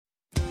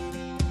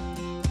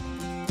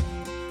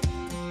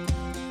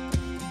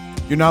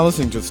You're now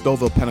listening to the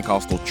Stouffville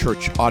Pentecostal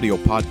Church audio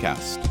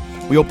podcast.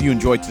 We hope you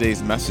enjoyed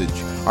today's message.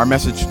 Our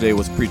message today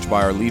was preached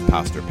by our lead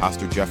pastor,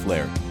 Pastor Jeff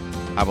Laird.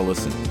 Have a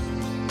listen.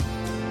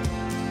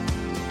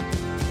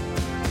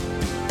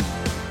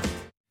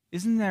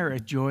 Isn't there a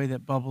joy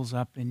that bubbles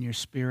up in your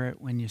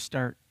spirit when you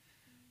start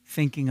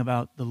thinking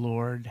about the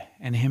Lord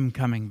and Him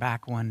coming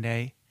back one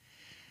day?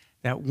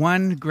 That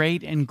one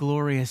great and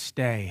glorious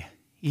day,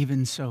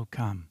 even so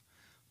come.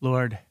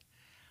 Lord,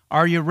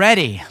 are you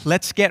ready?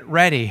 Let's get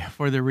ready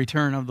for the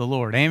return of the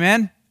Lord.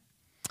 Amen?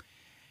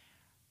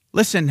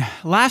 Listen,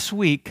 last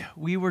week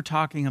we were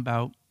talking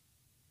about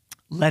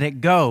let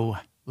it go,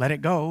 let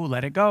it go,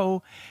 let it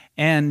go.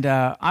 And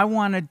I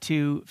wanted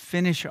to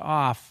finish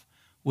off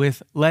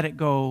with Let It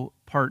Go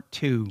Part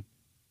 2.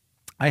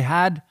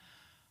 I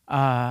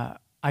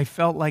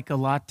felt like a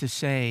lot to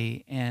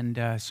say,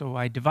 and so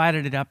I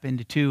divided it up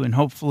into two, and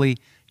hopefully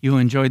you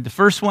enjoyed the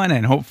first one,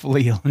 and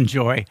hopefully you'll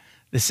enjoy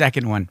the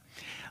second one.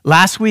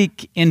 Last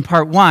week in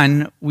Part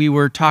 1, we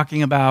were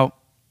talking about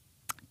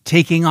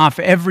taking off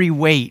every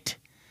weight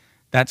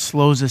that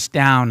slows us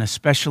down,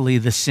 especially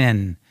the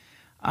sin.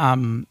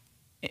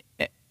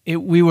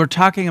 We were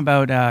talking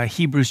about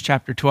Hebrews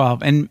chapter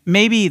 12, and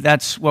maybe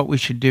that's what we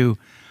should do.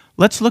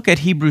 Let's look at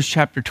Hebrews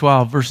chapter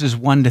 12, verses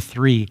 1 to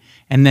 3,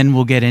 and then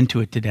we'll get into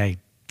it today.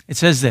 It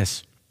says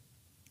this: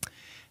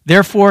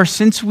 "Therefore,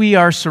 since we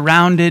are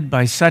surrounded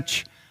by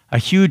such a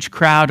huge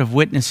crowd of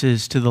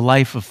witnesses to the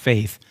life of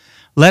faith,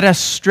 let us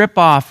strip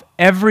off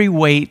every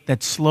weight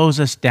that slows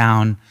us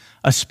down,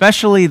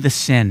 especially the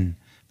sin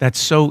that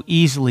so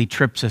easily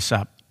trips us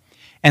up.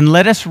 And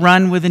let us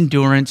run with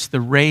endurance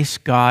the race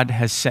God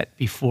has set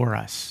before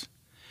us.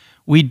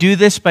 We do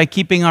this by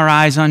keeping our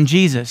eyes on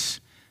Jesus,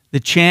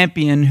 the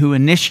champion who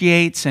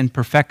initiates and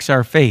perfects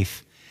our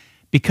faith.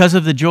 Because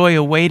of the joy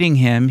awaiting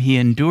him, he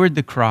endured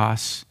the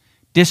cross,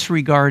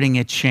 disregarding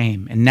its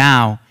shame. And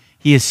now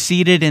he is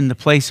seated in the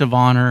place of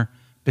honor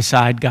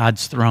beside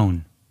God's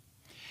throne.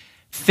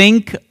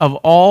 Think of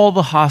all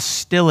the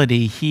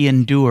hostility he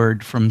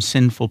endured from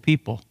sinful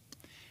people,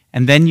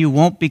 and then you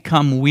won't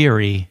become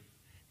weary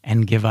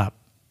and give up."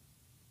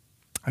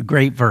 A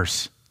great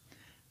verse.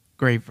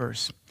 Great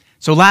verse.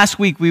 So last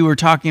week we were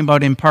talking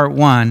about, in Part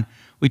 1,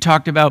 we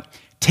talked about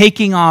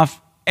taking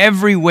off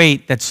every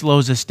weight that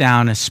slows us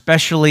down,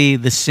 especially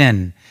the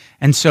sin.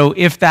 And so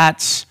if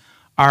that's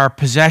our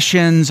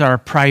possessions, our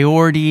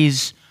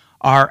priorities,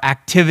 our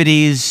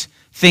activities,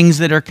 things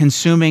that are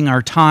consuming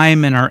our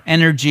time and our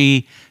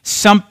energy,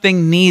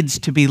 something needs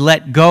to be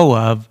let go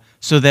of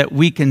so that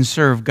we can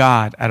serve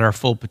God at our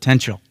full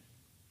potential.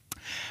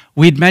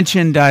 I'd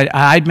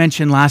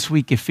mentioned last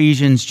week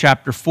Ephesians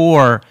chapter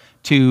 4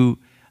 to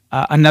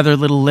another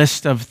little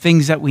list of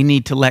things that we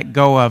need to let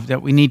go of,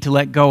 that we need to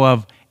let go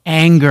of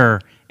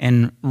anger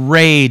and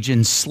rage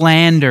and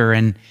slander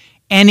and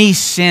any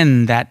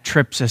sin that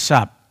trips us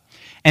up.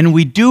 And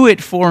we do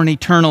it for an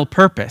eternal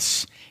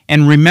purpose.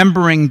 And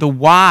remembering the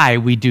why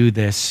we do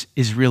this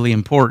is really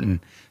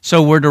important.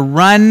 So we're to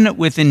run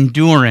with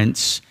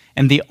endurance,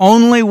 and the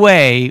only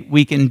way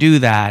we can do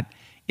that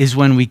is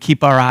when we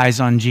keep our eyes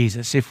on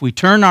Jesus. If we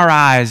turn our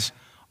eyes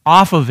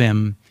off of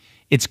him,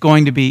 it's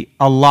going to be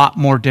a lot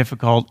more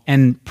difficult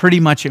and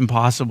pretty much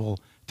impossible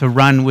to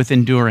run with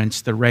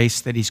endurance the race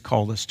that he's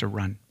called us to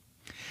run.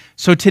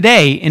 So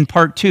today, in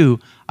Part 2,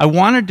 I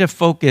wanted to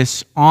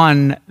focus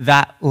on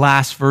that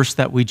last verse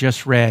that we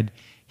just read,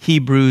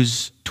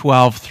 Hebrews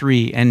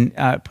 12:3,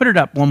 and put it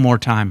up one more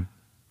time.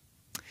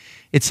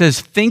 It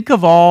says, "Think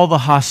of all the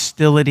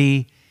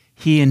hostility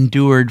he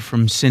endured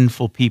from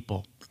sinful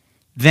people.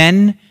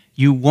 Then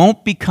you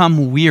won't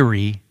become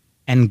weary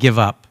and give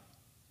up."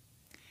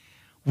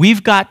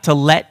 We've got to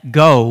let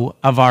go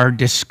of our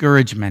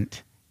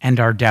discouragement and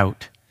our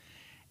doubt.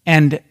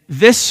 And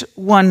this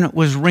one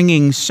was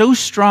ringing so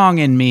strong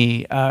in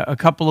me a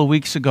couple of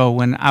weeks ago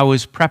when I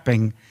was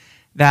prepping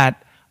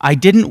that I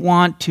didn't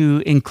want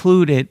to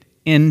include it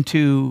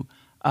into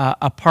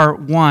a Part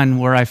 1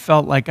 where I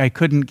felt like I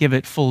couldn't give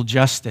it full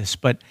justice.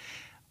 But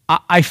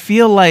I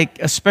feel like,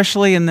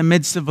 especially in the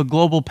midst of a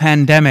global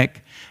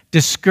pandemic,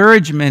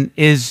 discouragement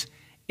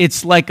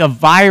it's like a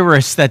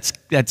virus that's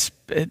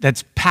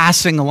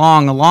passing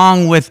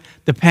along with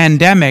the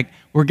pandemic.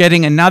 We're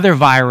getting another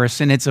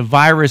virus, and it's a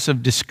virus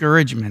of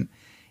discouragement.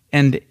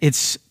 And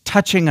it's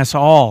touching us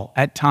all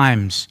at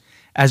times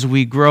as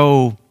we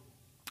grow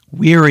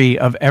weary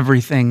of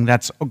everything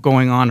that's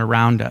going on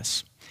around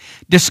us.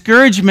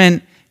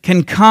 Discouragement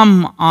can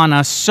come on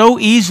us so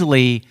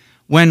easily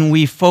when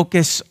we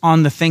focus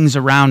on the things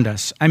around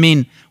us. I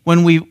mean,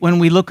 when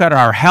we look at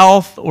our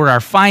health or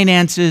our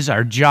finances,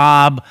 our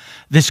job,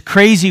 this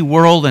crazy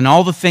world and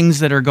all the things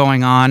that are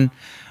going on,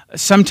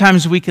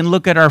 sometimes we can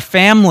look at our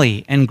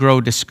family and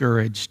grow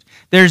discouraged.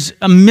 There's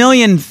a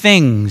million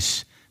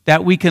things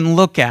that we can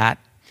look at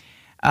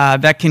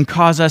that can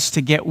cause us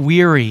to get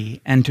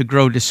weary and to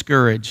grow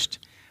discouraged.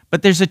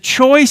 But there's a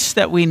choice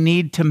that we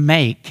need to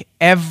make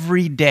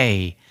every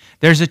day.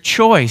 There's a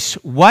choice.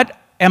 What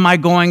am I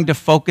going to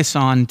focus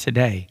on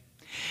today?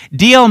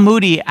 D.L.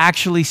 Moody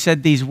actually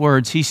said these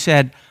words. He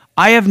said,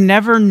 I have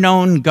never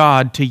known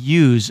God to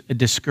use a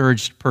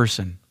discouraged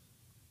person.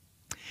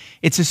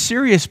 It's a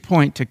serious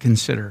point to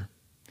consider.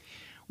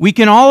 We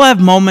can all have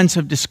moments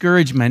of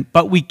discouragement,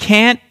 but we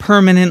can't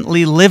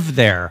permanently live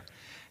there.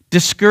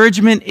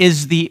 Discouragement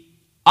is the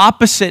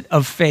opposite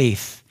of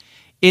faith.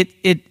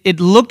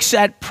 It looks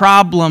at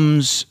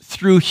problems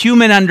through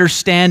human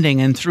understanding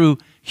and through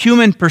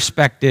human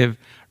perspective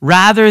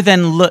rather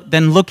than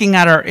looking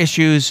at our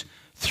issues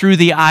through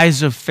the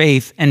eyes of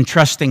faith and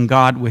trusting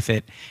God with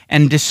it.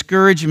 And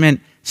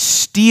discouragement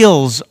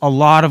steals a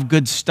lot of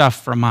good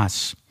stuff from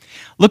us.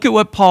 Look at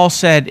what Paul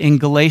said in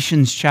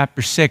Galatians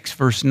chapter 6,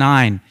 verse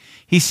 9.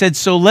 He said,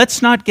 "So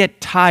let's not get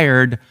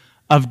tired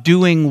of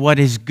doing what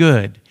is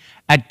good.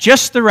 At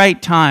just the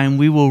right time,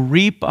 we will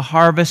reap a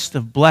harvest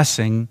of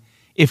blessing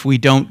if we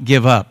don't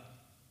give up."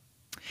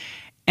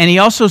 And he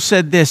also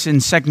said this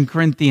in 2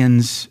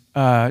 Corinthians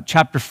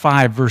chapter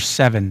 5, verse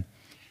 7.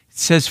 It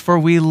says, "For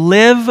we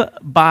live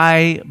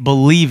by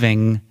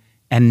believing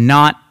and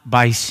not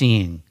by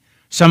seeing."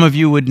 Some of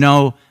you would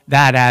know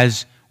that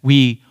as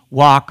we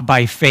walk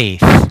by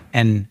faith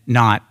and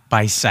not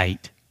by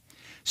sight.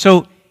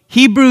 So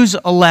Hebrews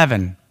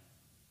 11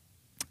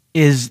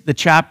 is the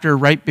chapter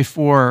right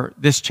before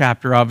this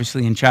chapter,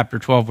 obviously in chapter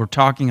 12 we're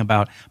talking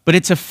about, but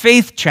it's a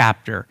faith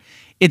chapter.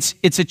 It's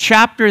a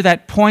chapter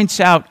that points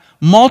out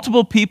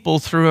multiple people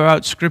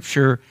throughout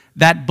Scripture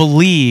that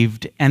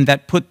believed and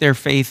that put their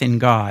faith in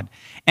God.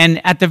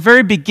 And at the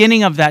very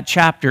beginning of that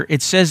chapter,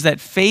 it says that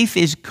faith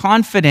is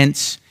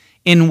confidence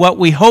in what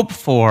we hope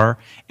for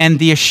and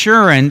the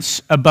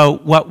assurance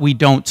about what we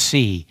don't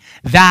see.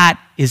 That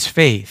is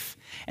faith.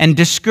 And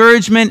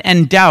discouragement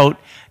and doubt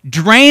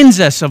drains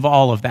us of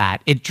all of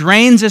that. It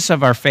drains us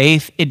of our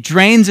faith. It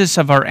drains us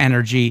of our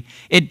energy.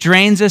 It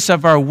drains us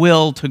of our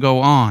will to go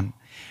on.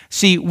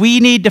 See, we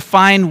need to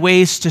find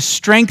ways to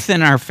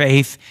strengthen our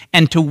faith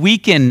and to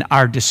weaken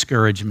our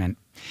discouragement.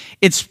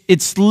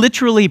 It's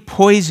literally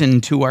poison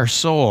to our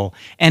soul,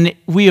 and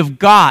we have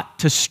got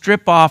to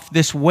strip off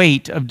this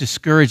weight of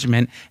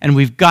discouragement, and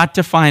we've got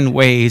to find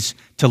ways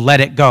to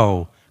let it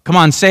go. Come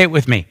on, say it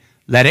with me.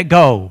 Let it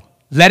go.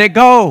 Let it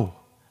go.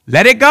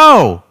 Let it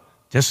go.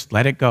 Just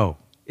let it go.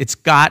 It's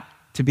got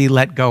to be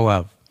let go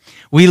of.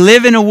 We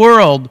live in a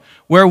world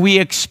where we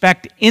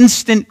expect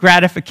instant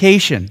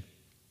gratification.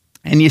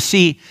 And you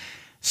see,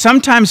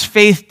 sometimes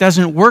faith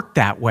doesn't work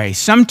that way.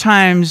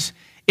 Sometimes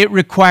it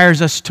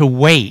requires us to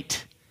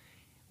wait.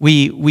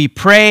 We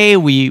pray,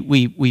 we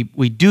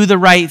do the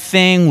right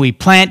thing, we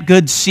plant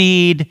good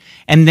seed,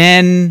 and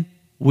then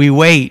we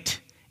wait.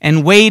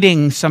 And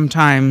waiting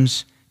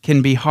sometimes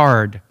can be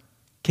hard,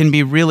 can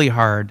be really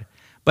hard.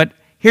 But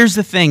here's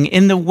the thing,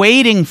 in the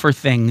waiting for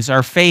things,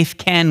 our faith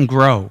can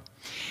grow.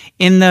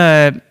 In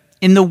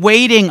the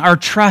waiting, our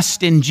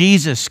trust in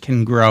Jesus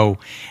can grow.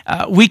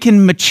 We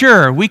can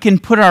mature. We can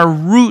put our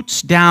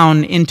roots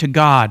down into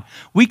God.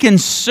 We can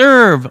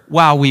serve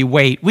while we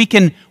wait. We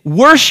can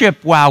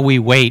worship while we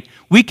wait.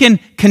 We can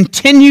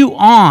continue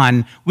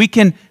on. We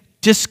can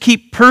just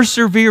keep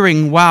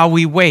persevering while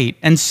we wait.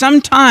 And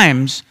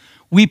sometimes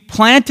we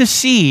plant a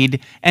seed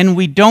and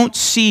we don't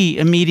see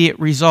immediate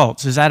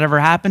results. Has that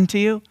ever happened to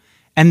you?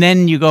 And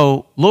then you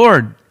go,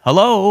 "Lord,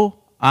 hello,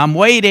 I'm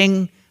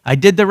waiting. I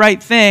did the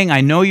right thing.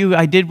 I know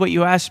I did what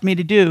you asked me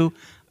to do.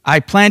 I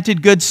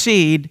planted good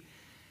seed."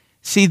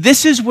 See,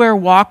 this is where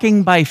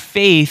walking by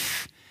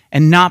faith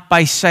and not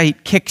by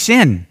sight kicks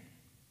in.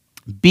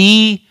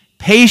 Be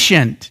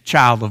patient,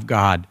 child of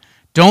God.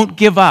 Don't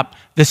give up.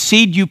 The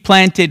seed you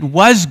planted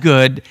was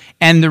good,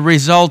 and the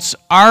results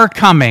are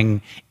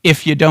coming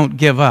if you don't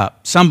give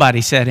up. Somebody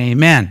said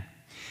amen.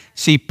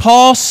 See,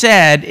 Paul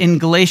said in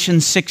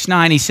Galatians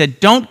 6:9, he said,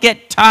 "Don't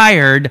get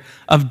tired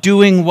of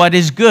doing what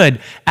is good.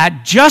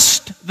 At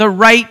just the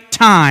right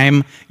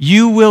time,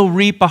 you will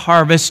reap a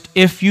harvest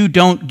if you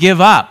don't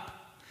give up."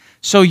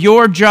 So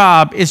your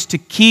job is to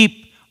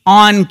keep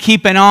on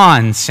keeping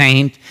on,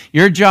 saint.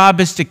 Your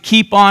job is to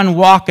keep on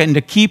walking,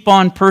 to keep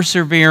on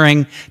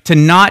persevering, to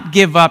not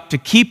give up, to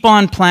keep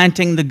on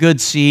planting the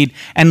good seed,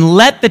 and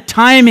let the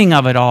timing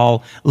of it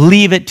all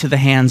leave it to the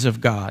hands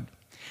of God.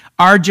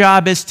 Our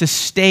job is to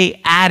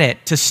stay at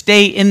it, to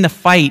stay in the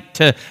fight,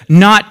 to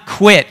not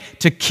quit,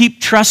 to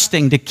keep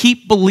trusting, to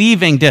keep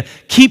believing, to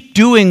keep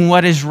doing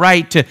what is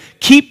right, to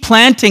keep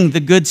planting the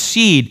good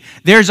seed.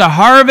 There's a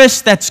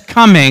harvest that's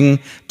coming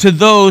to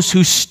those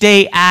who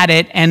stay at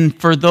it and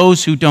for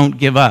those who don't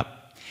give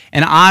up.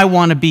 And I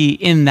want to be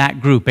in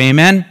that group.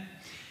 Amen?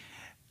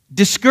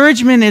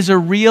 Discouragement is a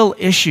real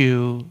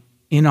issue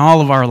in all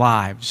of our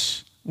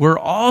lives. We're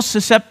all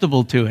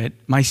susceptible to it,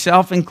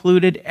 myself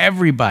included,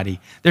 everybody.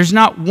 There's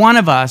not one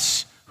of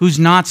us who's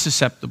not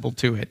susceptible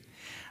to it.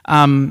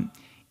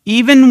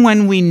 Even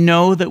when we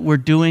know that we're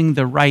doing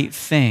the right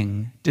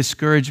thing,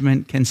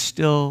 discouragement can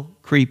still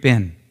creep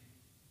in.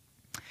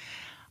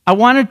 I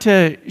wanted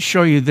to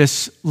show you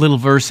this little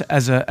verse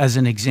as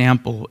an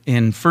example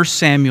in 1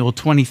 Samuel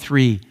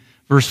 23,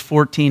 verse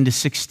 14 to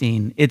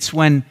 16. It's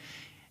when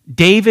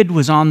David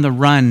was on the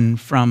run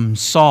from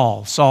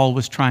Saul. Saul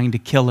was trying to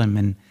kill him,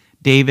 and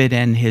David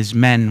and his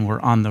men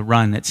were on the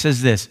run. It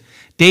says this: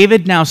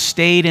 David now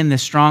stayed in the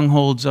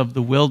strongholds of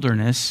the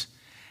wilderness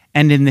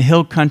and in the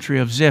hill country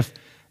of Ziph.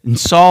 And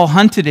Saul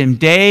hunted him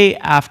day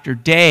after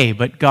day,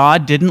 but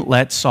God didn't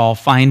let Saul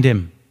find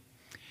him.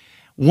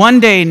 One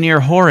day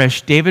near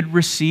Horish, David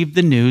received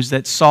the news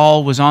that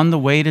Saul was on the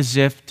way to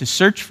Ziph to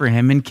search for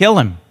him and kill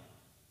him.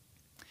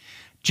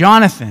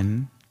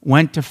 Jonathan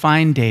went to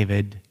find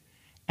David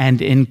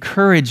and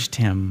encouraged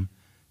him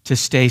to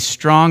stay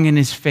strong in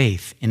his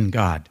faith in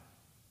God.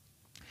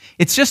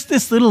 It's just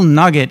this little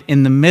nugget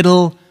in the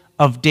middle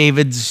of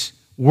David's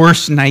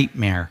worst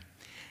nightmare.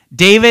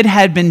 David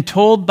had been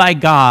told by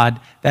God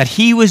that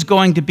he was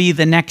going to be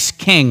the next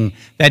king,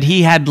 that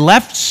he had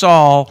left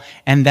Saul,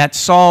 and that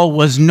Saul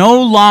was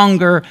no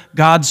longer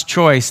God's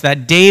choice,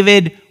 that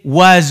David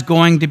was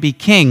going to be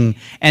king.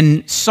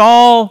 And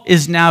Saul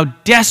is now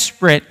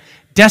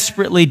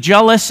desperately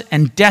jealous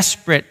and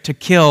desperate to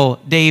kill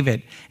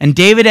David. And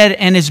David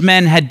and his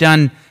men had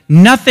done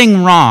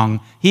nothing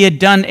wrong. He had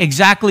done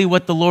exactly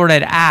what the Lord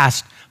had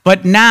asked,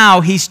 but now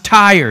he's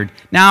tired.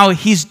 Now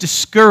he's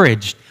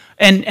discouraged.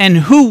 And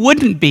who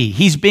wouldn't be?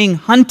 He's being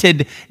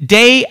hunted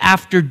day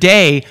after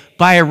day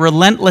by a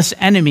relentless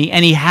enemy,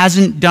 and he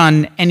hasn't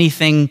done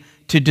anything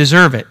to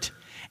deserve it.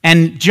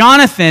 And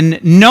Jonathan,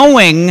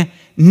 knowing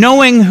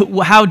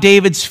how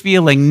David's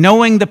feeling,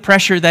 knowing the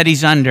pressure that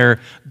he's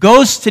under,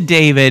 goes to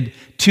David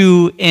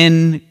to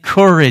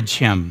encourage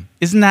him.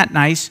 Isn't that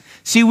nice?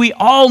 See, we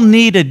all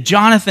need a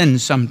Jonathan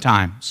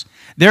sometimes.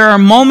 There are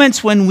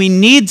moments when we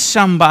need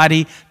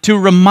somebody to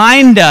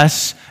remind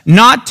us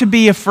not to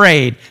be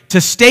afraid, to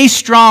stay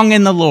strong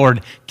in the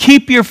Lord.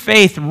 Keep your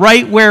faith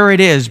right where it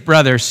is,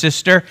 brother,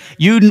 sister.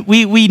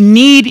 We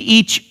need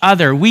each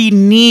other. We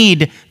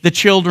need the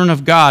children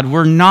of God.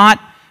 We're not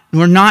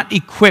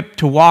equipped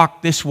to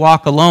walk this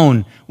walk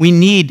alone. We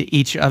need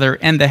each other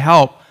and the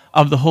help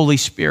of the Holy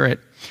Spirit.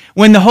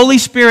 When the Holy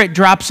Spirit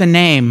drops a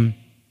name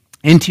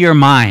into your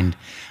mind,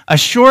 a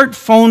short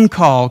phone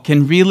call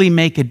can really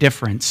make a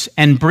difference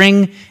and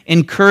bring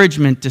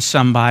encouragement to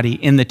somebody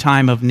in the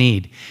time of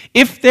need.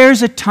 If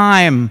there's a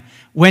time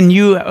when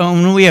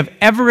we have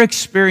ever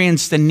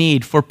experienced the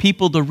need for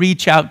people to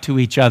reach out to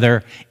each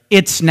other,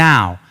 it's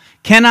now.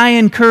 Can I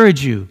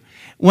encourage you?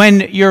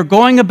 When you're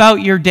going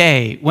about your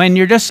day, when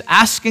you're just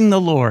asking the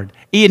Lord,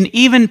 and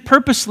even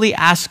purposely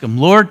ask Him,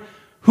 Lord,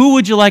 who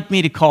would you like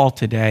me to call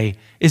today?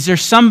 Is there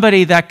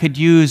somebody that could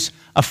use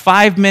a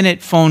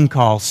 5-minute phone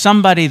call,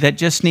 somebody that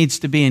just needs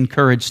to be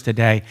encouraged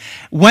today?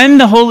 When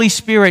the Holy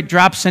Spirit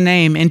drops a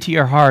name into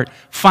your heart,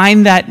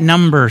 find that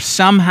number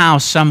somehow,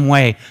 some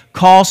way.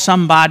 Call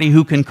somebody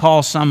who can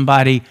call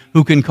somebody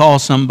who can call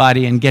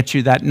somebody and get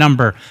you that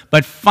number.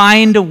 But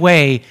find a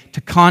way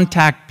to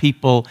contact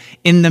people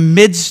in the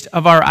midst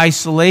of our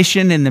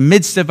isolation, in the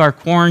midst of our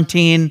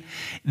quarantine.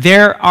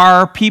 There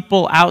are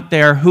people out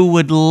there who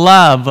would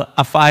love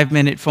a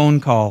 5-minute phone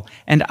call,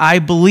 and I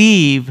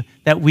believe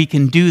that we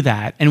can do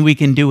that, and we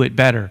can do it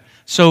better.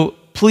 So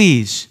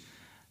please,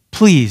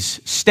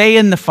 stay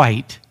in the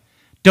fight.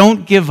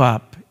 Don't give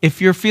up. If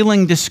you're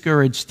feeling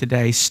discouraged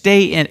today,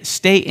 stay in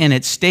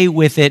it, stay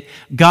with it.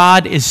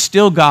 God is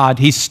still God.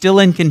 He's still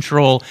in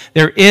control.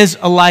 There is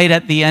a light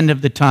at the end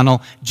of the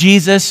tunnel.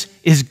 Jesus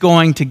is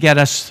going to get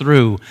us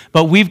through,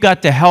 but we've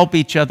got to help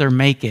each other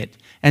make it.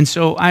 And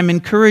so I'm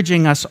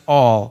encouraging us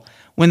all,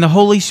 when the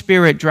Holy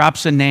Spirit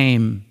drops a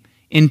name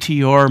into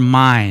your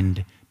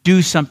mind,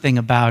 do something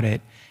about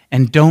it,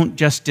 and don't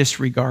just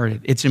disregard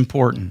it. It's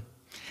important.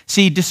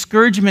 See,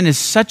 discouragement is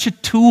such a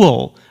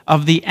tool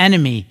of the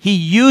enemy. He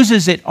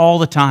uses it all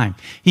the time.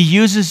 He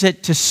uses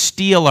it to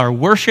steal our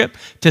worship,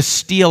 to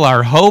steal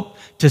our hope,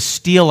 to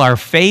steal our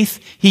faith.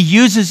 He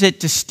uses it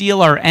to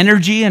steal our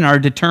energy and our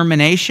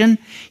determination.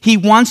 He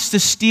wants to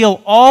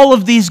steal all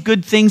of these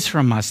good things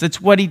from us.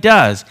 That's what he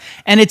does.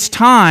 And it's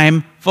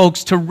time,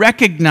 folks, to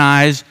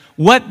recognize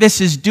what this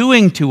is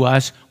doing to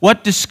us,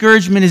 what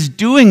discouragement is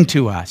doing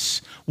to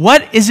us.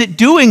 What is it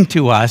doing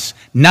to us?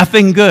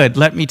 Nothing good,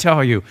 let me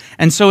tell you.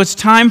 And so it's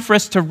time for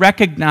us to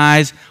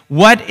recognize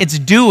what it's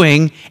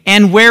doing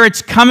and where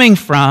it's coming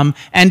from,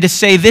 and to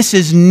say, this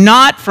is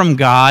not from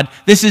God,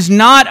 this is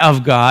not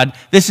of God,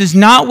 this is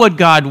not what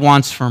God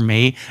wants for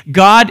me.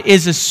 God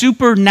is a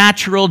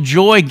supernatural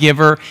joy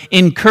giver,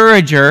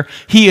 encourager.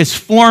 He is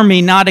for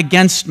me, not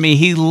against me.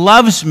 He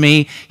loves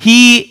me.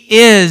 He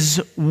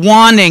is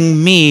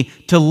wanting me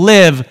to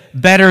live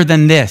better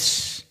than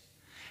this.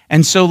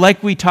 And so,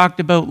 like we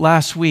talked about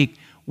last week,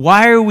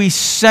 why are we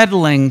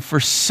settling for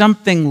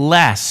something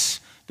less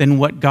than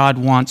what God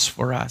wants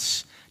for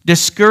us?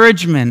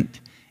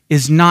 Discouragement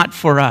is not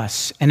for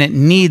us, and it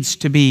needs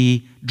to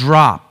be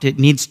dropped. It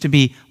needs to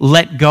be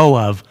let go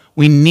of.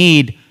 We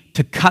need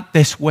to cut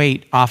this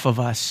weight off of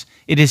us.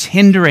 It is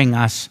hindering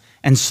us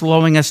and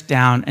slowing us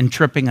down and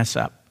tripping us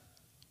up.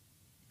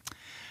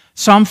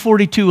 Psalm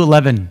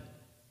 42:11,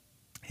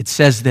 it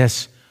says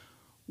this: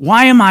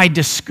 "Why am I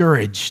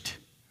discouraged?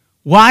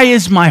 Why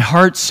is my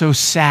heart so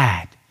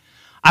sad?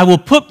 I will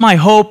put my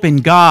hope in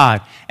God,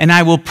 and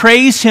I will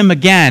praise Him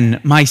again,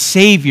 my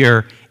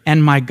Savior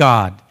and my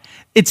God."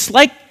 It's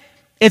like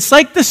it's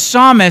like the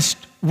psalmist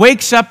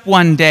wakes up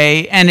one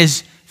day and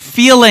is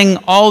feeling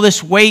all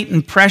this weight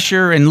and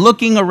pressure and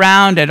looking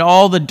around at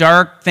all the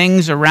dark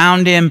things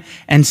around him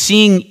and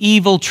seeing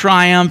evil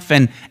triumph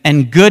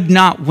and good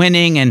not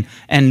winning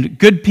and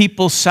good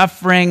people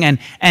suffering, and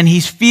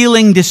he's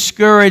feeling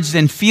discouraged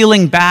and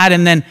feeling bad.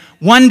 And then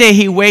one day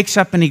he wakes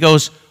up and he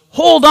goes,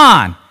 hold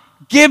on,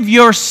 give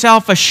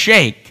yourself a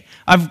shake.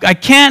 I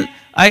can't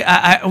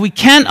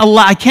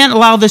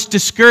allow this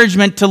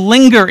discouragement to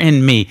linger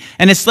in me.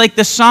 And it's like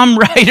the psalm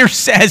writer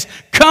says,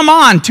 come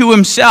on, to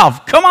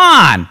himself. Come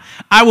on.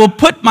 I will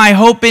put my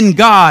hope in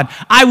God.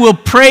 I will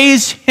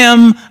praise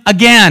him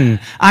again.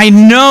 I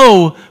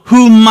know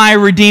who my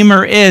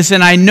Redeemer is,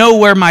 and I know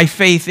where my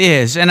faith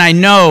is, and I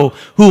know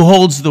who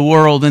holds the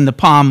world in the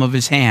palm of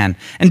his hand.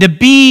 And to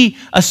be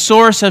a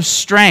source of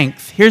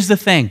strength, here's the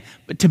thing,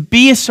 but to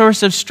be a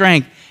source of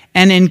strength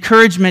and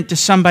encouragement to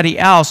somebody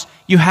else,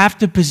 you have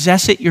to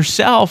possess it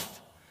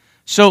yourself.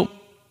 So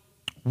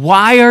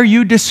why are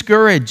you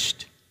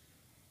discouraged?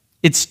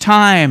 It's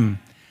time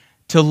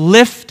to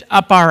lift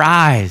up our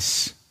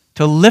eyes,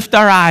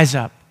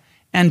 up,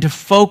 and to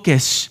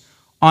focus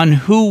on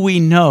who we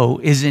know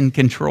is in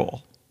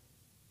control.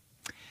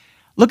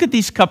 Look at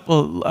these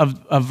couple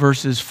of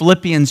verses.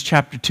 Philippians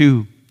chapter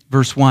 2,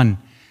 verse 1. It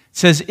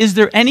says, is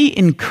there any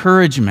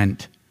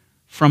encouragement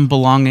from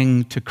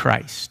belonging to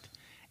Christ?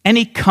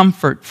 Any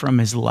comfort from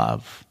his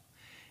love?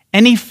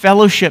 Any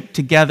fellowship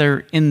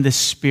together in the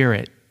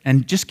Spirit?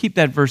 And just keep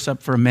that verse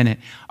up for a minute.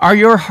 Are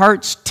your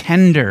hearts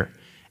tender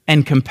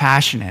and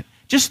compassionate?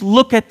 Just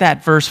look at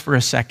that verse for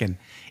a second.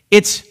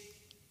 It's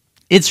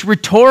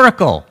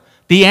rhetorical.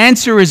 The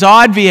answer is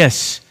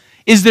obvious.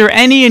 Is there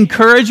any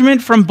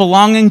encouragement from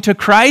belonging to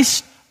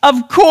Christ?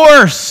 Of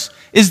course.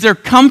 Is there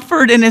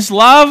comfort in his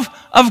love?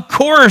 Of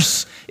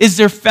course. Is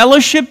there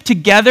fellowship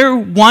together,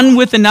 one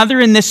with another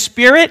in the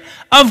Spirit?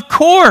 Of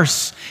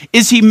course.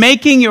 Is he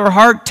making your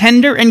heart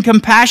tender and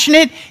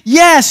compassionate?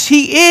 Yes,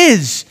 he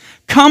is.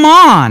 Come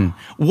on.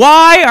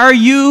 Why are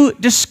you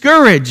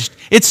discouraged?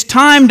 It's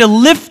time to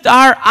lift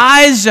our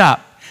eyes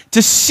up,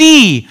 to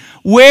see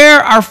where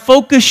our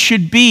focus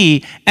should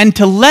be, and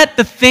to let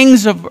the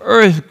things of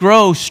earth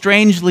grow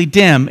strangely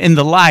dim in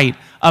the light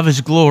of his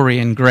glory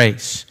and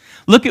grace.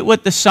 Look at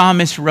what the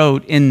psalmist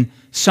wrote in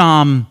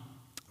Psalm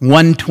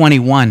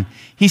 121.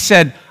 He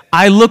said,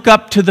 I look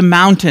up to the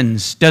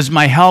mountains. Does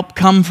my help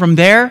come from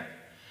there?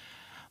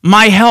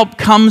 My help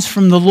comes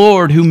from the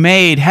Lord who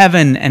made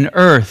heaven and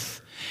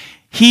earth.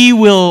 He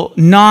will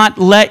not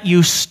let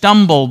you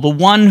stumble. The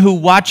one who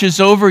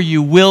watches over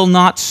you will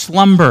not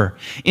slumber.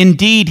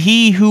 Indeed,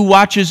 he who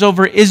watches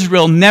over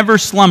Israel never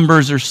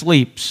slumbers or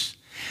sleeps.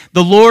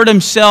 The Lord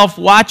himself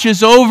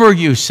watches over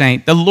you,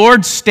 saint. The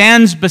Lord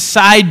stands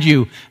beside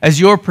you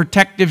as your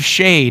protective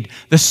shade.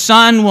 The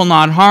sun will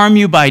not harm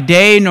you by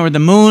day, nor the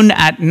moon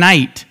at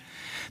night.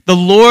 The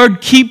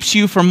Lord keeps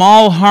you from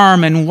all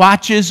harm and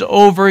watches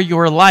over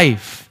your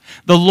life.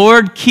 The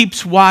Lord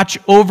keeps watch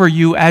over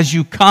you as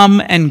you come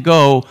and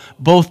go,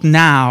 both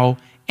now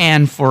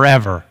and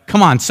forever.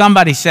 Come on,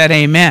 somebody said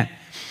amen.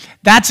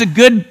 That's a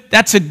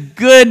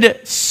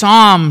good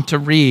psalm to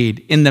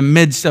read in the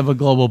midst of a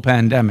global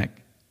pandemic.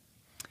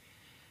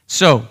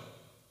 So,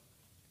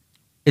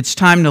 it's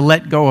time to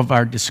let go of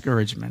our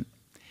discouragement.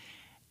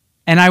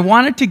 And I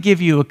wanted to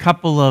give you a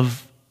couple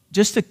of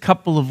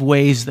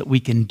ways that we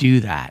can do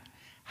that.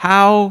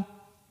 How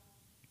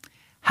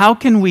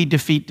can we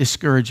defeat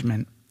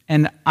discouragement?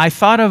 And I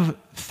thought of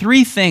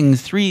three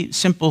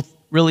simple,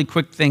 really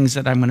quick things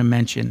that I'm going to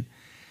mention.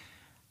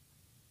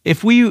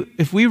 If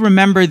we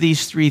remember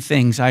these three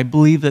things, I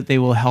believe that they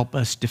will help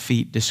us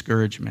defeat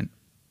discouragement.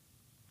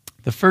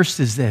 The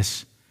first is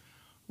this: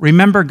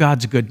 remember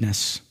God's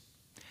goodness.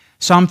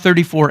 Psalm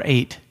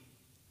 34:8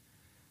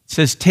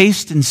 says,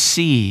 taste and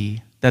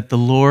see that the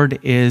Lord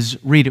is,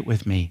 read it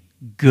with me,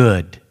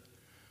 good.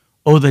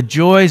 Oh, the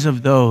joys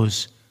of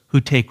those who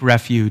take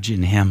refuge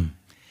in him.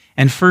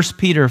 And 1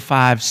 Peter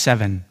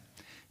 5:7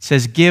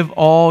 says, give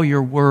all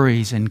your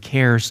worries and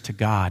cares to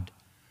God,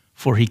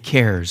 for he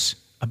cares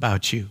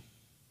about you.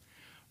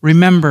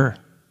 Remember,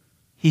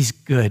 he's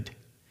good.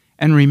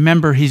 And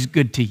remember, he's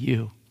good to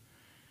you.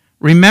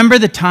 Remember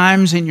the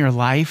times in your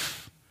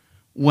life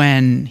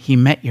when he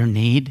met your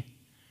need.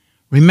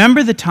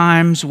 Remember the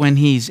times when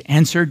he's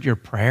answered your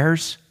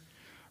prayers.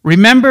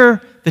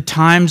 Remember the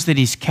times that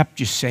he's kept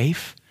you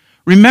safe.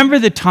 Remember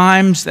the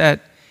times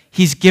that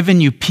he's given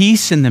you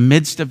peace in the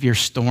midst of your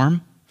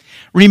storm.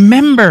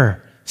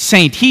 Remember,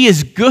 saint, he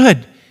is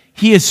good.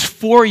 He is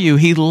for you.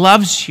 He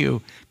loves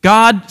you.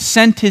 God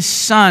sent his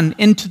Son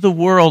into the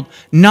world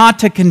not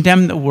to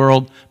condemn the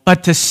world,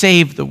 but to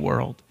save the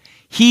world.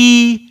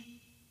 He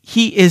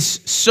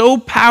is so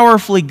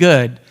powerfully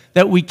good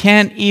that we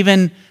can't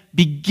even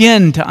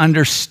begin to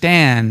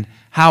understand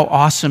how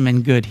awesome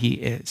and good he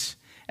is.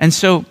 And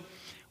so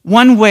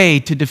one way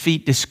to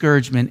defeat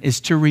discouragement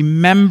is to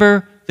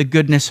remember the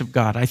goodness of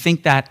God. I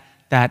think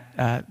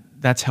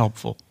that's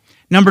helpful.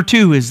 Number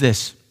two is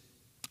this: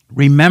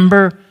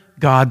 remember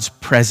God's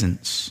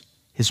presence,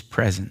 his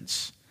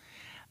presence.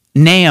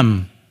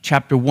 Nahum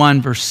chapter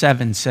 1, verse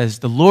 7 says,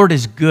 "The Lord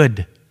is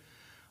good,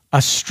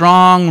 a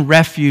strong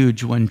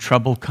refuge when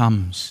trouble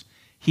comes.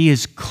 He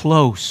is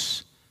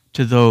close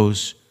to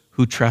those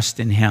who trust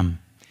in him."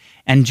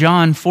 And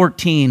John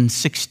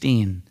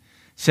 14:16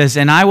 says,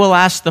 "And I will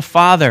ask the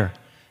Father,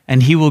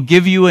 and he will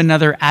give you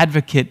another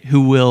advocate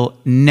who will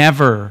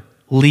never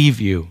leave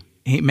you."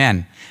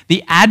 Amen.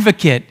 The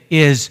advocate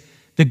is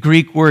the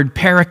Greek word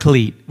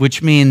paraclete,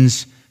 which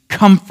means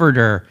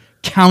comforter,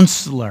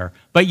 counselor.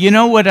 But you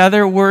know what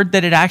other word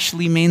that it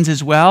actually means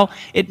as well?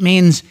 It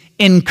means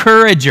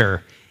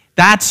encourager.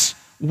 That's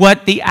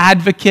what the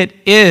advocate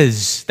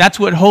is. That's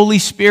what Holy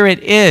Spirit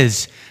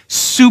is.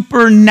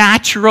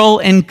 Supernatural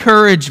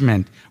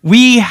encouragement.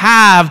 We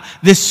have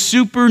this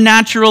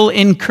supernatural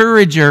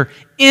encourager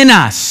in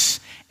us,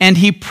 and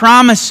he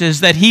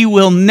promises that he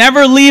will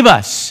never leave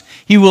us.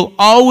 He will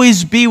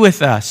always be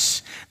with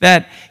us,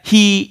 that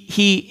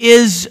he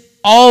is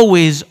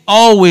always,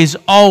 always,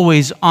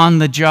 always on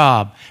the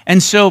job.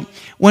 And so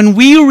when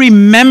we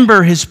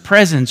remember his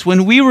presence,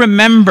 when we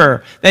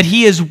remember that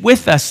he is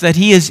with us, that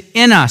he is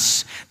in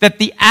us, that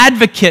the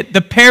advocate,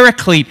 the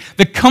paraclete,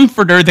 the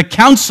comforter, the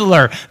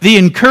counselor, the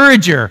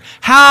encourager,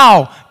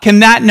 how can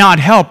that not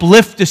help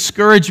lift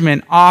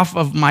discouragement off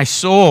of my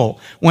soul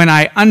when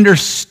I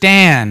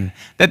understand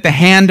that the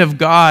hand of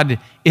God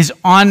is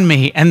on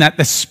me and that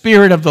the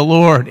Spirit of the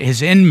Lord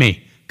is in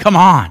me? Come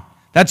on,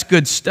 that's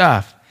good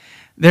stuff.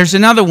 There's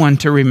another one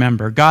to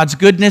remember: God's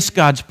goodness,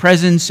 God's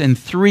presence, and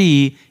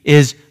 3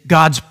 is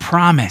God's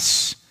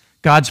promise,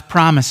 God's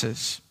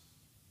promises.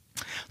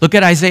 Look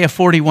at Isaiah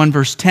 41,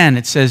 verse 10.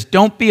 It says,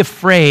 "Don't be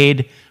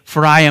afraid,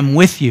 for I am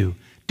with you.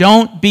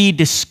 Don't be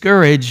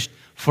discouraged,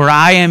 for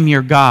I am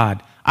your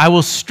God. I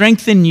will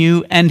strengthen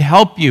you and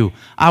help you.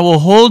 I will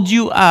hold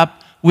you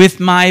up with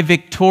my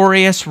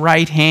victorious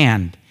right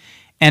hand."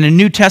 And a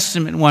New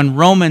Testament one,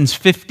 Romans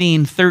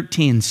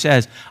 15:13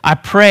 says, "I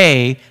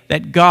pray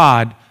that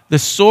God, the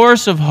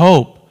source of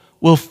hope,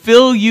 will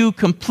fill you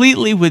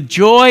completely with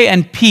joy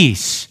and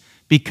peace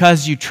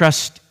because you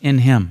trust in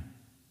him.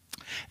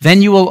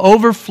 Then you will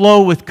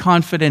overflow with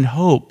confident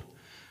hope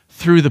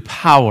through the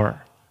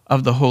power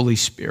of the Holy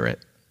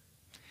Spirit."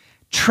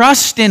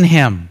 Trust in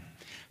him.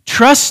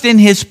 Trust in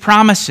his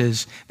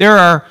promises. There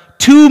are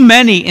too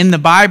many in the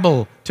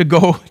Bible to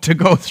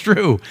go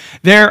through.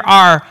 There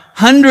are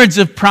hundreds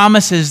of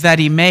promises that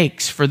he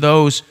makes for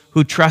those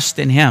who trust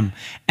in him.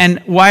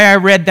 And why I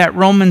read that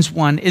Romans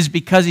one is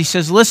because he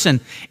says, listen,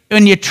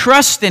 when you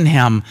trust in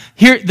him,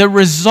 here the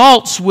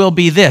results will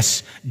be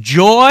this: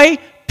 joy,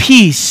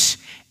 peace,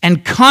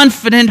 and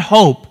confident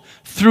hope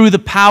through the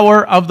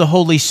power of the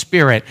Holy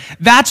Spirit.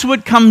 That's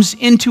what comes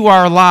into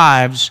our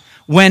lives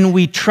when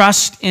we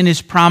trust in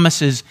his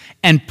promises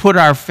and put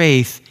our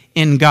faith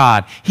in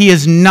God. He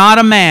is not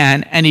a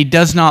man and he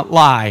does not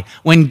lie.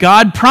 When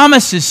God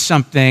promises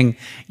something,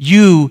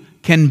 you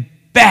can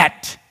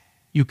bet.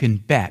 You can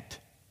bet.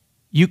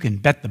 You can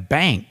bet the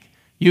bank.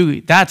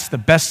 That's the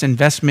best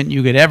investment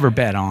you could ever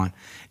bet on.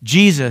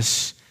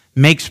 Jesus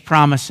makes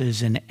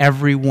promises and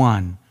every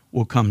one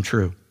will come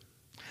true.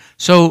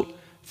 So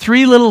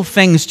 3 little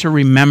things to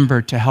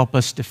remember to help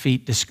us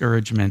defeat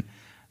discouragement.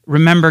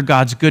 Remember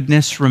God's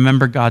goodness,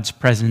 remember God's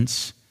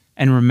presence,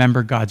 and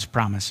remember God's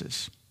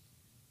promises.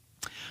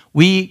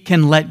 We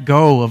can let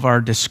go of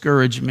our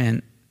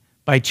discouragement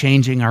by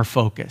changing our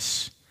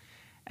focus.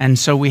 And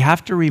so we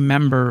have to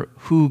remember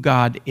who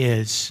God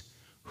is,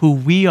 who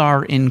we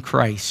are in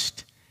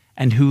Christ,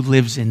 and who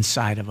lives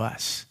inside of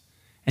us.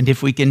 And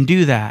if we can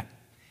do that,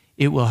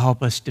 it will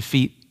help us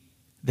defeat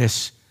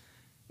this.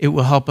 It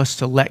will help us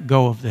to let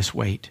go of this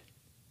weight.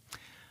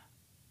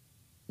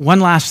 One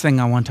last thing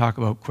I want to talk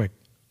about quick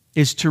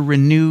is to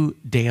renew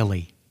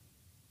daily.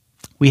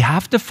 We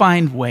have to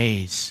find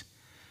ways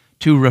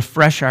to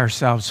refresh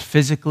ourselves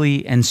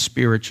physically and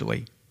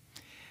spiritually.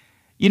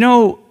 You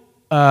know,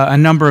 a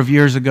number of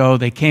years ago,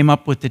 they came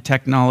up with the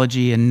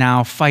technology, and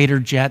now fighter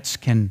jets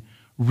can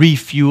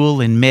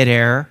refuel in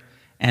midair,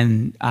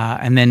 and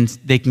then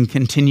they can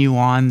continue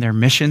on their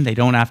mission. They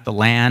don't have to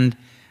land.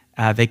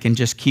 They can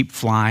just keep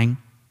flying.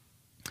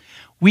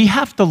 We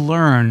have to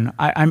learn,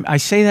 I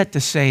say that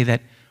to say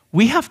that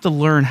we have to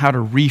learn how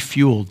to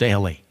refuel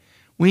daily.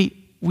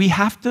 We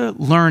have to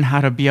learn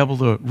how to be able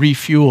to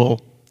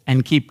refuel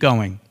and keep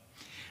going.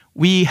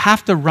 We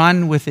have to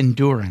run with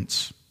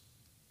endurance.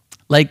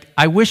 Like,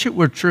 I wish it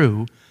were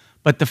true,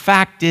 but the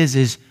fact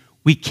is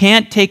we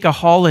can't take a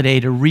holiday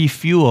to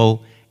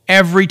refuel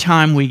every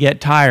time we get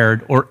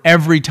tired or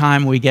every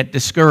time we get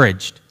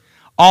discouraged.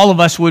 All of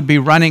us would be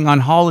running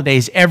on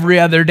holidays every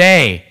other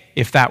day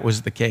if that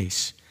was the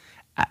case.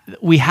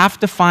 We have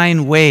to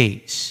find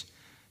ways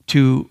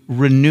to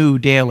renew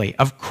daily.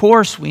 Of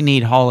course we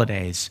need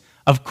holidays.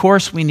 Of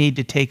course we need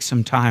to take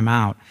some time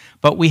out.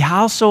 But we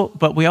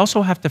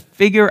also have to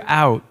figure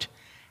out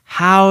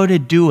how to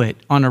do it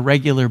on a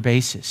regular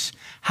basis.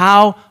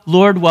 How,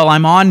 Lord, while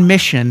I'm on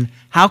mission,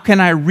 how can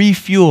I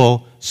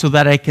refuel so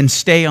that I can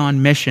stay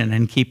on mission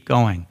and keep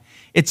going?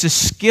 It's a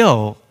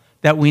skill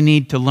that we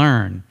need to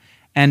learn,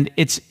 and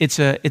it's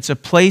a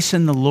place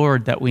in the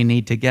Lord that we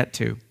need to get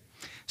to.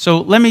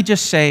 So let me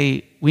just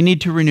say, we need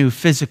to renew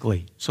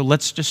physically. So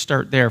let's just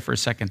start there for a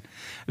second.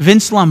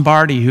 Vince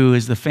Lombardi, who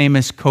is the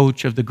famous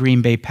coach of the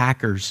Green Bay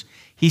Packers,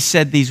 he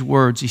said these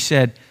words. He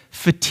said,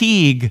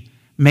 "Fatigue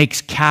makes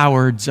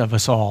cowards of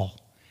us all."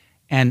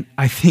 And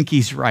I think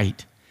he's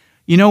right.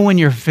 You know, when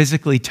you're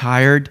physically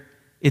tired,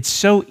 it's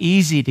so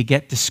easy to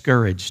get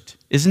discouraged,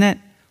 isn't it?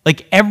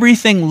 Like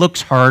everything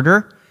looks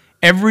harder.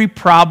 Every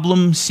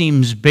problem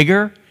seems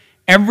bigger.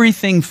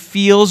 Everything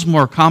feels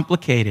more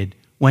complicated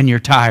when you're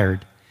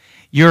tired.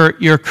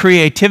 Your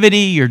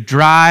creativity, your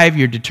drive,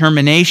 your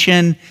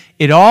determination,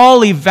 it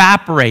all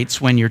evaporates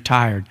when you're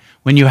tired.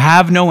 When you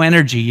have no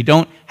energy, you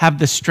don't have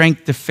the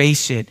strength to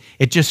face it.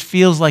 It just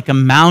feels like a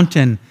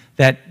mountain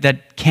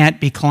that can't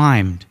be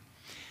climbed.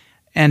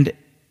 And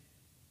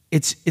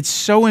it's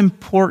so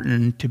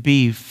important to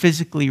be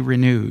physically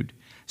renewed.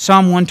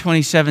 Psalm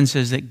 127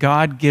 says that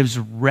God gives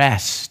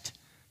rest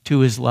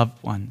to his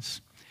loved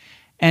ones.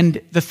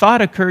 And the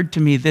thought occurred to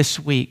me this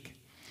week.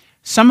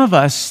 Some of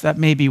us that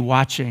may be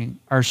watching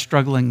are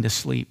struggling to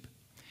sleep.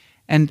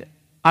 And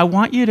I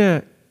want you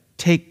to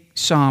take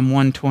Psalm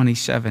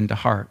 127 to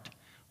heart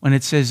when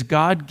it says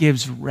God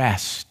gives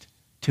rest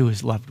to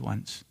his loved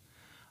ones.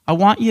 I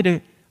want you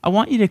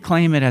to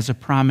claim it as a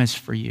promise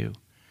for you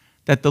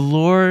that the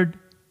Lord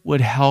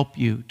would help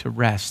you to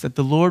rest, that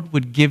the Lord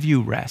would give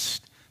you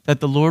rest,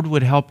 that the Lord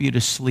would help you to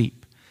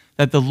sleep,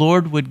 that the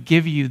Lord would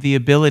give you the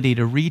ability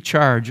to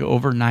recharge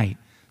overnight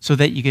so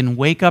that you can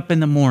wake up in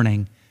the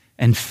morning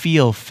and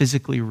feel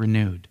physically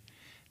renewed.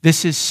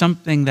 This is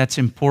something that's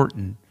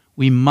important.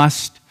 We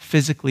must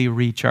physically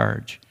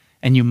recharge,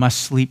 and you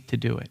must sleep to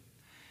do it.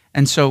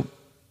 And so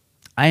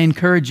I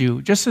encourage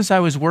you, just as I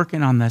was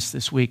working on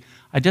this week,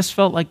 I just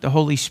felt like the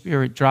Holy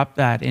Spirit dropped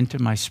that into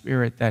my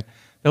spirit, that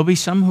there'll be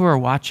some who are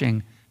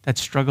watching that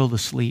struggle to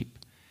sleep.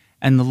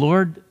 And the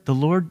Lord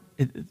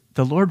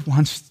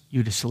wants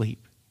you to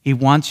sleep. He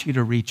wants you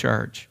to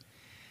recharge.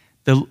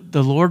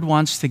 The Lord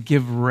wants to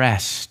give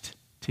rest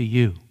to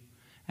you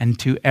and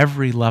to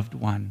every loved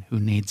one who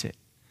needs it.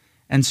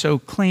 And so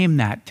claim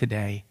that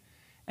today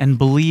and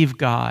believe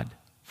God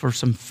for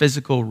some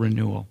physical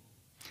renewal.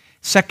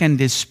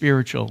 Second is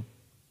spiritual.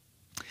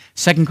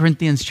 2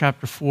 Corinthians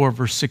chapter 4,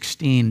 verse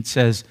 16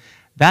 says,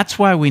 "That's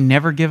why we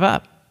never give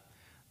up.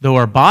 Though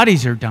our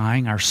bodies are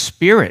dying, our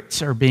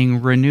spirits are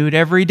being renewed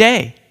every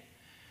day.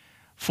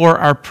 For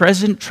our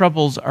present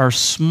troubles are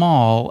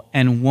small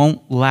and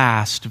won't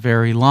last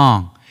very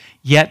long.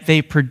 Yet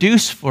they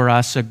produce for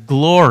us a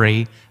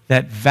glory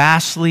that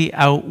vastly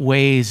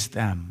outweighs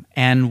them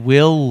and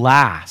will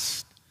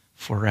last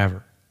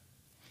forever."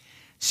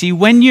 See,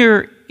 when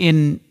you're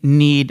in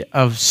need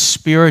of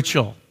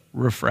spiritual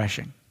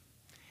refreshing,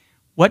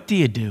 what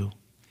do?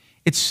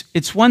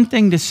 It's one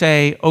thing to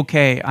say,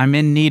 okay, I'm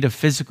in need of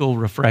physical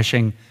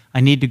refreshing.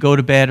 I need to go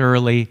to bed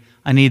early.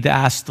 I need to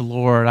ask the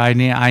Lord. I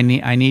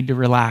need to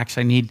relax.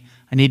 I need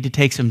to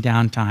take some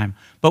downtime.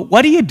 But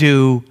what do you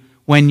do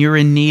when you're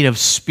in need of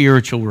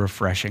spiritual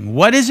refreshing?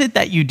 What is it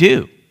that you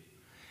do?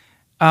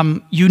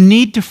 You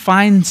need to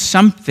find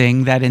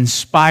something that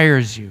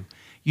inspires you.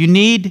 You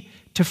need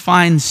to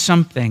find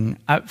something.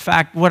 In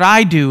fact, what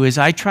I do is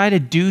I try to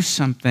do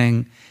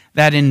something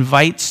that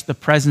invites the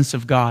presence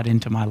of God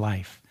into my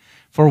life.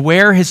 For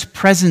where his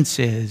presence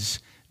is,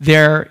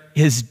 there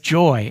is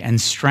joy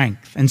and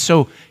strength. And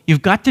so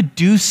you've got to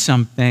do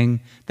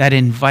something that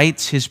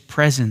invites his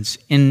presence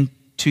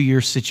into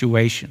your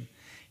situation.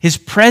 His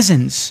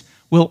presence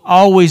will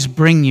always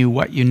bring you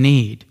what you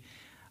need.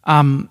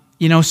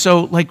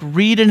 So like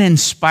read an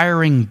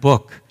inspiring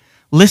book,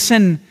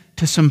 listen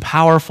to some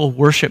powerful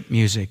worship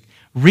music,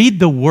 read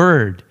the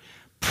word,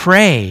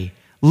 pray,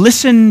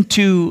 listen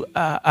to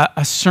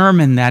a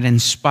sermon that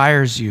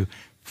inspires you.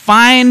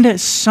 Find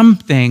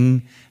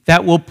something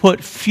that will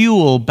put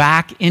fuel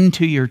back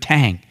into your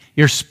tank,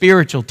 your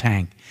spiritual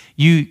tank.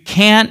 You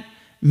can't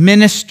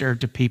minister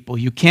to people.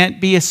 You can't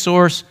be a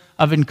source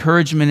of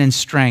encouragement and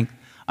strength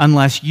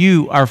unless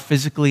you are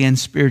physically and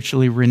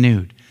spiritually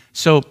renewed.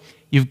 So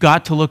you've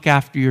got to look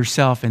after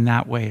yourself in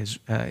that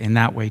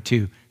way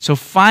too. So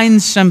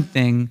find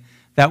something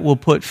that will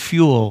put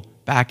fuel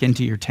back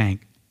into your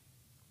tank.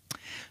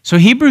 So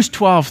Hebrews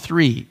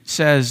 12:3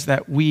 says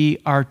that we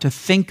are to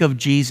think of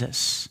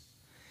Jesus.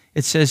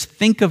 It says,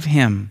 think of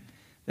him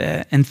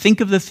and think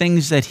of the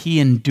things that he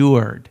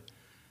endured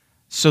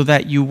so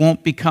that you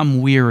won't become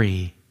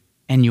weary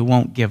and you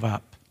won't give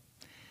up.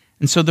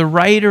 And so the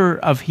writer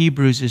of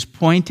Hebrews is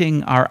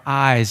pointing our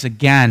eyes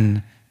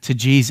again to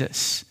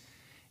Jesus.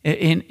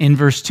 In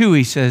verse 2,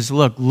 he says,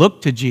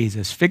 look to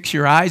Jesus. Fix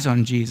your eyes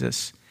on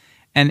Jesus.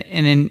 And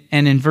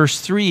in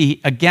verse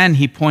 3, again,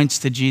 he points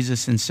to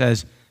Jesus and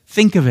says,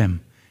 think of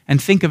him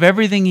and think of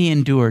everything he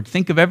endured.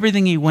 Think of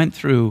everything he went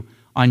through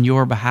on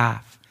your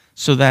behalf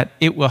so that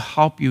it will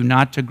help you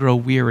not to grow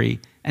weary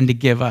and to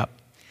give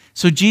up.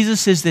 So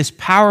Jesus is this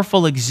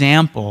powerful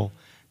example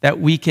that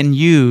we can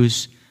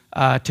use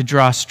to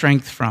draw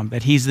strength from,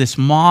 that he's this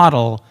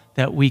model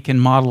that we can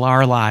model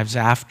our lives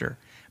after.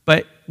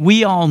 But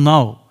we all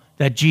know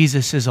that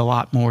Jesus is a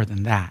lot more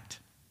than that.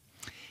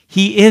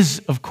 He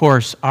is, of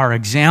course, our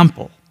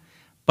example,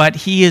 but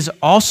he is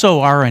also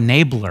our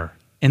enabler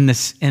in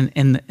this,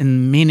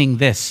 in meaning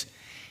this.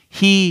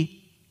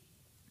 He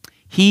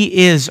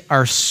is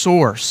our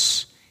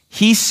source.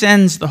 He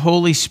sends the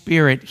Holy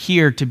Spirit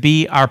here to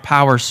be our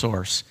power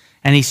source.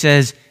 And he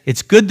says,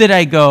 it's good that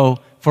I go,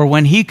 for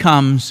when he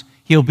comes,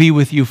 he'll be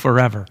with you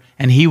forever,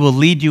 and he will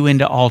lead you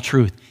into all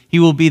truth. He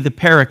will be the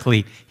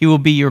paraclete. He will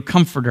be your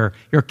comforter,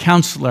 your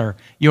counselor,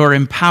 your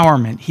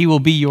empowerment. He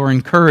will be your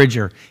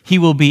encourager. He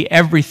will be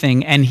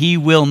everything, and he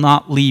will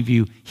not leave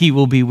you. He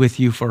will be with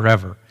you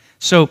forever.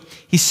 So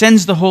he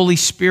sends the Holy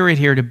Spirit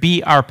here to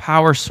be our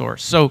power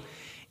source. So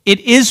it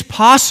is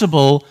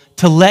possible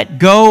to let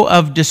go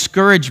of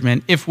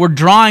discouragement if we're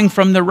drawing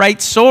from the right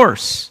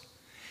source.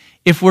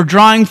 If we're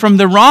drawing from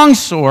the wrong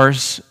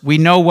source, we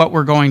know what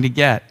we're going to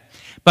get.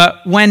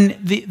 But when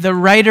the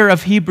writer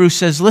of Hebrews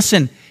says,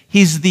 listen,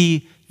 he's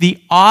the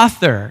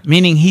author,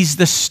 meaning he's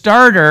the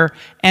starter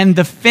and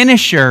the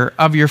finisher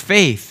of your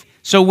faith.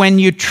 So when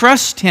you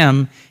trust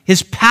him,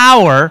 his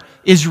power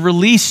is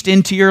released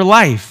into your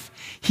life.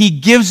 He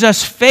gives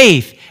us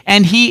faith,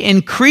 and he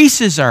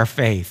increases our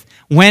faith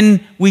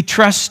when we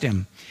trust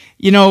him.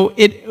 You know,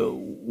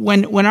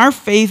 when our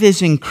faith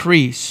is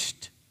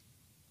increased,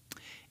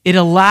 it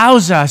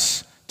allows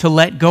us to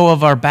let go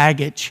of our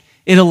baggage.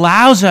 It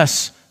allows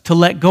us to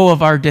let go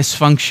of our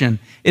dysfunction.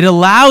 It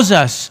allows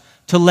us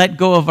to let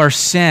go of our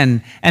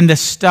sin and the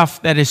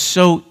stuff that is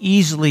so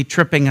easily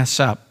tripping us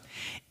up.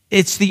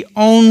 It's the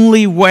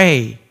only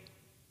way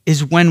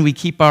is when we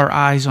keep our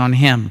eyes on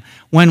him,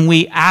 when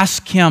we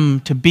ask him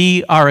to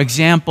be our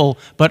example,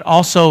 but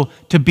also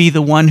to be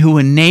the one who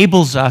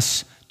enables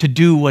us to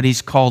do what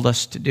he's called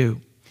us to do.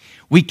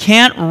 We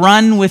can't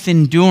run with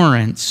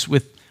endurance,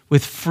 with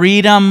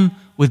freedom,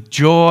 with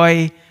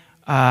joy.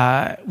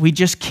 We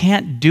just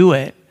can't do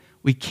it.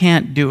 We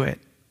can't do it.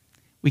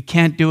 We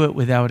can't do it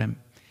without him.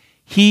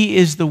 He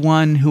is the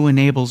one who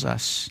enables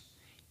us.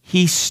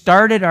 He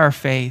started our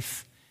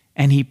faith,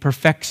 and he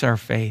perfects our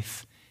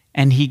faith.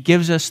 And he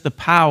gives us the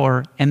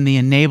power and the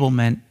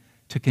enablement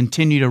to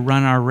continue to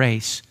run our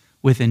race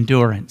with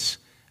endurance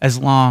as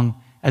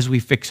long as we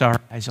fix our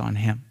eyes on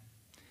him.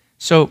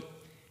 So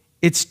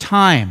it's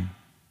time,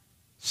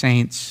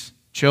 saints,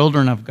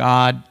 children of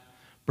God,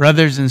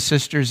 brothers and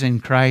sisters in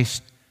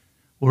Christ,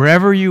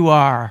 wherever you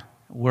are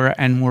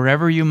and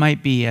wherever you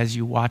might be as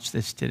you watch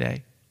this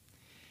today.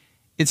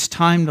 It's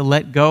time to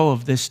let go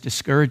of this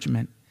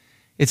discouragement.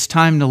 It's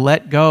time to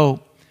let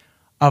go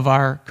of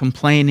our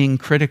complaining,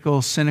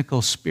 critical,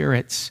 cynical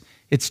spirits.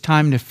 It's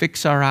time to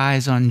fix our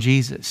eyes on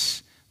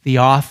Jesus, the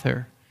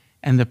author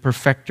and the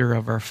perfecter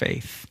of our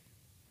faith.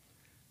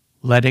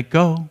 Let it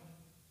go.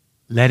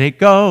 Let it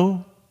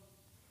go.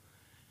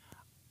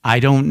 I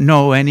don't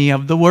know any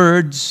of the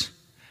words,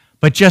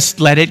 but just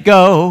let it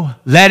go.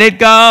 Let it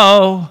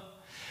go.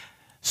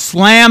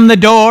 Slam the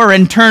door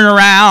and turn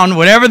around,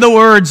 whatever the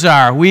words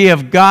are. We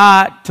have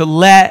got to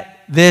let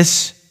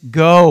this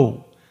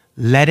go.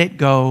 Let it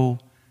go.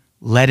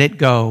 Let it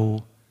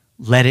go.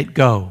 Let it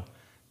go.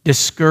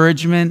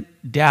 Discouragement,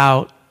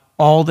 doubt,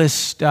 all this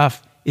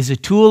stuff is a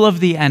tool of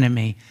the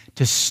enemy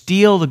to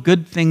steal the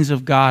good things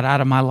of God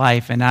out of my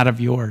life and out of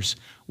yours.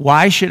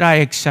 Why should I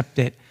accept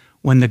it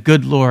when the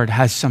good Lord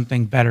has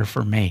something better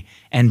for me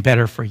and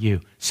better for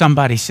you?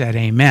 Somebody said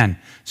amen.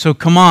 So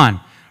come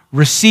on,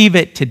 receive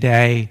it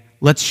today.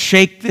 Let's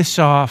shake this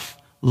off.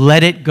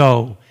 Let it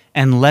go.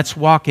 And let's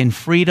walk in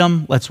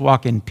freedom. Let's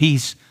walk in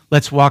peace.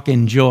 Let's walk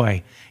in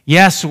joy.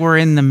 Yes, we're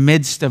in the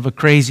midst of a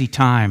crazy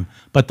time,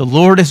 but the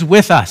Lord is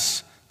with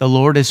us. The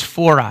Lord is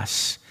for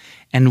us.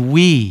 And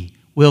we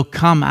will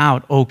come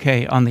out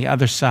okay on the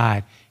other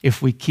side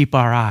if we keep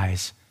our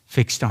eyes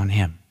fixed on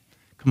him.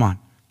 Come on,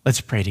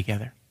 let's pray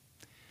together.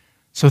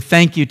 So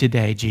thank you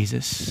today,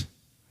 Jesus,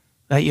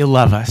 that you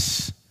love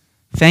us.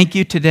 Thank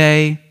you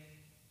today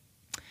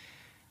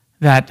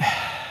that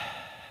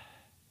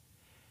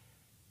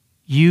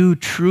you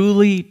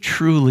truly,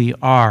 truly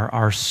are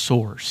our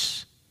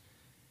source.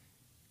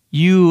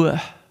 You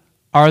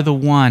are the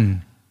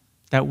one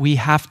that we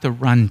have to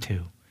run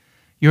to.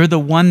 You're the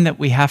one that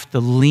we have to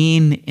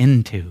lean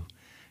into.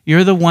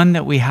 You're the one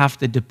that we have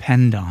to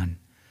depend on.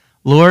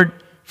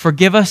 Lord,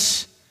 forgive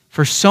us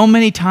for so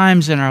many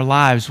times in our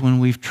lives when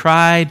we've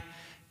tried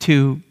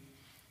to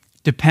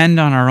depend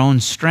on our own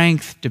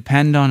strength,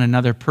 depend on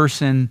another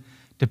person,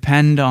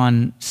 depend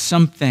on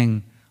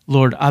something,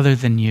 Lord, other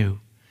than you.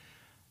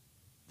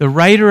 The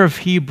writer of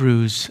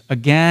Hebrews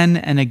again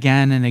and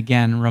again and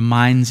again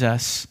reminds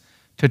us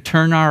to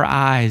turn our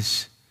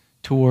eyes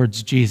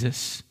towards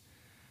Jesus,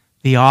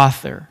 the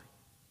author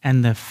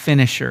and the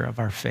finisher of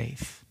our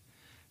faith.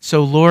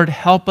 So, Lord,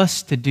 help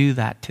us to do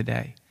that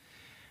today.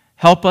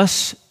 Help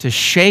us to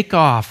shake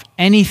off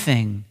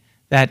anything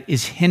that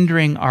is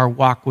hindering our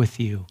walk with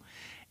you.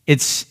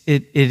 It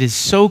is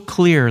so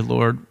clear,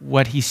 Lord,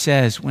 what he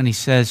says when he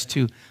says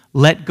to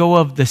let go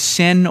of the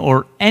sin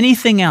or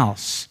anything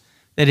else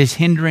that is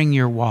hindering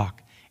your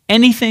walk,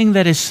 anything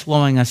that is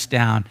slowing us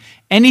down,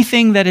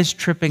 anything that is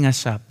tripping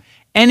us up,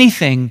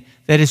 anything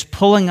that is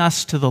pulling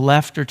us to the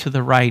left or to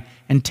the right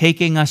and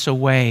taking us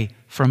away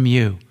from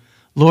you.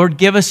 Lord,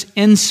 give us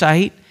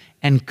insight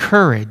and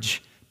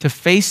courage to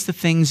face the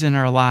things in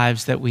our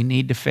lives that we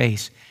need to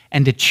face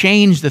and to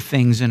change the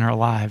things in our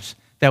lives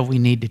that we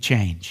need to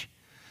change.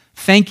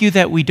 Thank you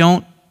that we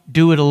don't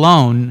do it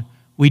alone,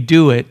 we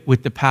do it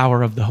with the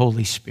power of the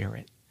Holy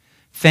Spirit.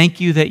 Thank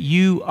you that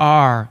you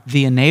are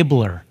the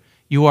enabler.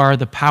 You are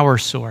the power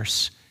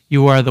source.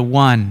 You are the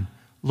one,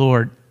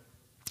 Lord.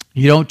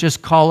 You don't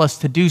just call us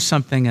to do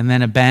something and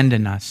then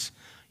abandon us.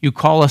 You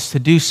call us to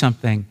do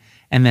something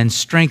and then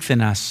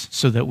strengthen us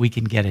so that we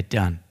can get it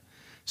done.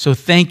 So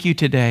thank you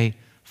today,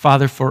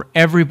 Father, for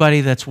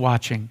everybody that's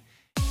watching.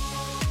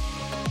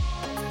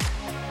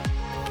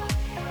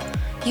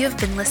 You have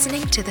been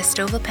listening to the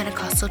Stouffville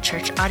Pentecostal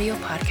Church audio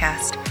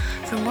podcast.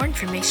 For more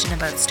information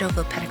about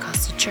Stouffville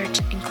Pentecostal Church,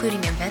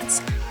 including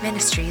events,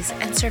 ministries,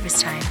 and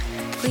service time,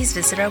 please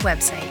visit our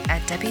website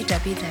at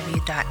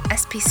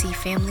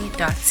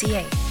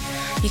www.spcfamily.ca.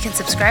 You can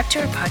subscribe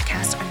to our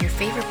podcast on your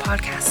favorite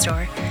podcast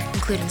store,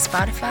 including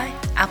Spotify,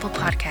 Apple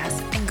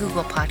Podcasts, and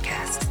Google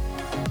Podcasts.